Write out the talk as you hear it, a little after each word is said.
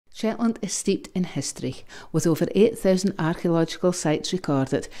Shetland is steeped in history. With over 8,000 archaeological sites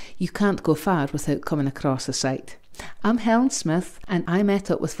recorded, you can't go far without coming across a site. I'm Helen Smith, and I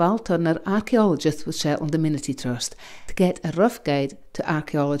met up with Val Turner, archaeologist with Shetland Amenity Trust, to get a rough guide to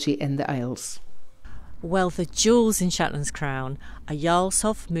archaeology in the Isles. Well, the jewels in Shetland's crown are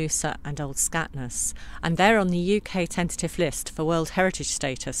Jarlshof, Musa and Old Scatness, and they're on the UK tentative list for World Heritage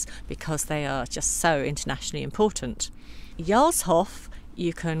status because they are just so internationally important. Jarlshof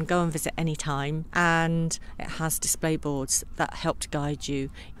you can go and visit any time, and it has display boards that help to guide you.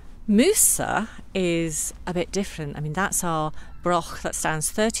 Musa is a bit different. I mean, that's our broch that stands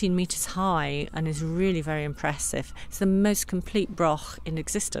 13 metres high and is really very impressive. It's the most complete broch in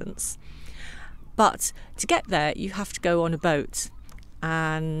existence. But to get there, you have to go on a boat,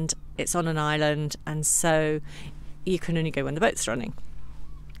 and it's on an island, and so you can only go when the boat's running.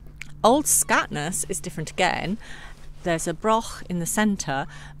 Old Scatness is different again. There's a broch in the centre,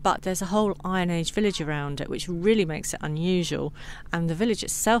 but there's a whole Iron Age village around it, which really makes it unusual. And the village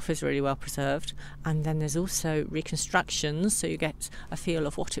itself is really well preserved. And then there's also reconstructions, so you get a feel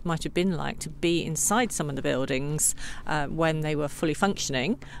of what it might have been like to be inside some of the buildings when they were fully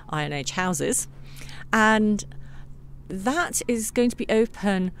functioning, Iron Age houses. And that is going to be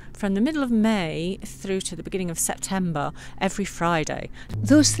open from the middle of May through to the beginning of September every Friday.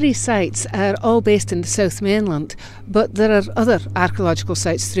 Those three sites are all based in the South Mainland, but there are other archaeological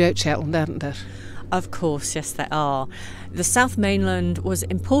sites throughout Shetland, aren't there? Of course, yes, there are. The South Mainland was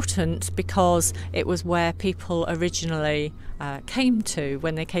important because it was where people originally came to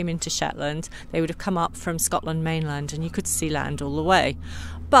when they came into Shetland. They would have come up from Scotland mainland, and you could see land all the way.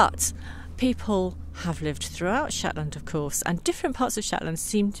 But people have lived throughout Shetland, of course, and different parts of Shetland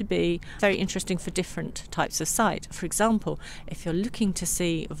seem to be very interesting for different types of site. For example, if you're looking to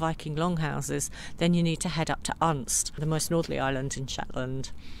see Viking longhouses, then you need to head up to Unst, the most northerly island in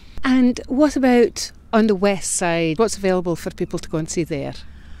Shetland. And what about on the west side? What's available for people to go and see there?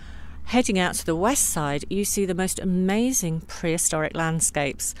 Heading out to the west side, you see the most amazing prehistoric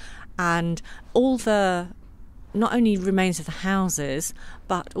landscapes, and all the not only remains of the houses,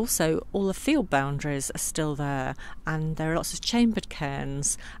 but also all the field boundaries are still there, and there are lots of chambered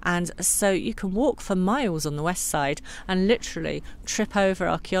cairns, and so you can walk for miles on the west side and literally trip over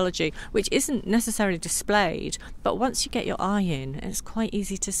archaeology, which isn't necessarily displayed, but once you get your eye in, it's quite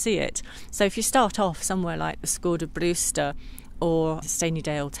easy to see it. So if you start off somewhere like the Scored of Brewster or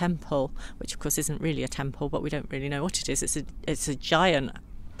Stanydale Temple, which of course isn't really a temple, but we don't really know what it is, it's a giant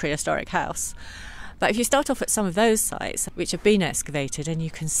prehistoric house. But if you start off at some of those sites which have been excavated, and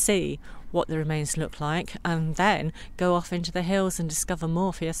you can see what the remains look like, and then go off into the hills and discover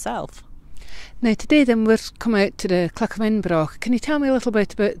more for yourself. Now today then we're come out to the Clicamin broch. Can you tell me a little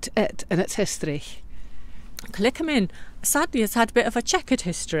bit about it and its history? Clicamin sadly has had a bit of a checkered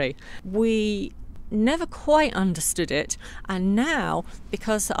history. We never quite understood it, and now,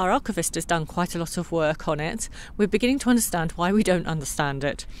 because our archivist has done quite a lot of work on it, we're beginning to understand why we don't understand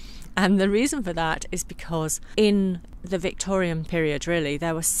it. And the reason for that is because in the Victorian period, really,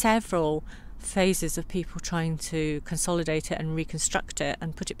 there were several phases of people trying to consolidate it and reconstruct it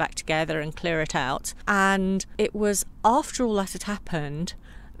and put it back together and clear it out. And it was after all that had happened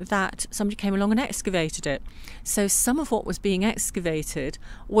that somebody came along and excavated it. So some of what was being excavated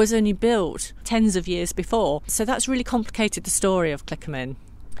was only built tens of years before. So that's really complicated the story of Clicamin.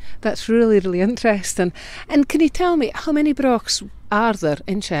 That's really, really interesting. And can you tell me, how many brochs are there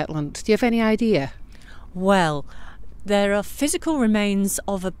in Shetland? Do you have any idea? Well, there are physical remains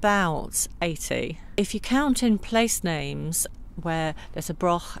of about 80. If you count in place names, where there's a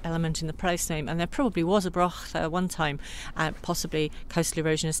broch element in the place name, and there probably was a broch there one time, and possibly coastal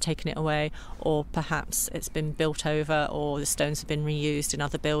erosion has taken it away, or perhaps it's been built over, or the stones have been reused in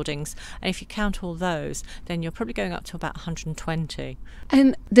other buildings. And if you count all those, then you're probably going up to about 120.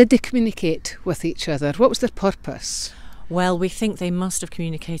 And did they communicate with each other? What was their purpose? Well, we think they must have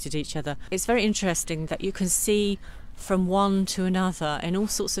communicated each other. It's very interesting that you can see from one to another in all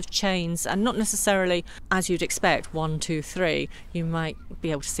sorts of chains, and not necessarily as you'd expect 1, 2, 3. You might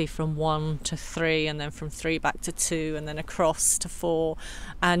be able to see from 1 to 3, and then from 3 back to 2, and then across to 4.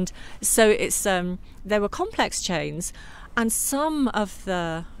 And so it's there were complex chains, and some of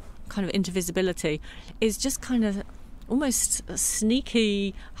the kind of indivisibility is just kind of almost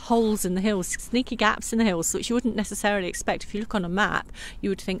sneaky holes in the hills, sneaky gaps in the hills, which you wouldn't necessarily expect. If you look on a map, you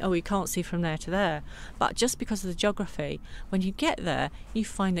would think, oh, you can't see from there to there. But just because of the geography, when you get there, you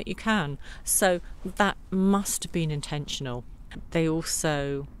find that you can. So that must have been intentional. They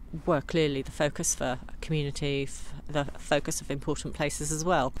also were clearly the focus for a community, the focus of important places as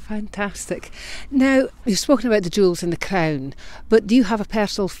well. Fantastic. Now, you've spoken about the jewels in the crown, but do you have a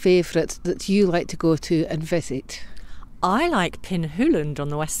personal favourite that you like to go to and visit? I like Penhuland on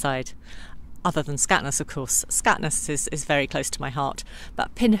the west side. Other than Scatness, of course. Scatness is very close to my heart.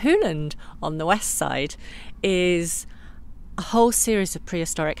 But Penhuland on the west side is a whole series of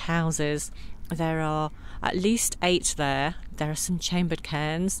prehistoric houses. There are at least 8 there. There are some chambered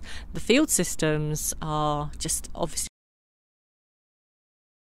cairns. The field systems are just obviously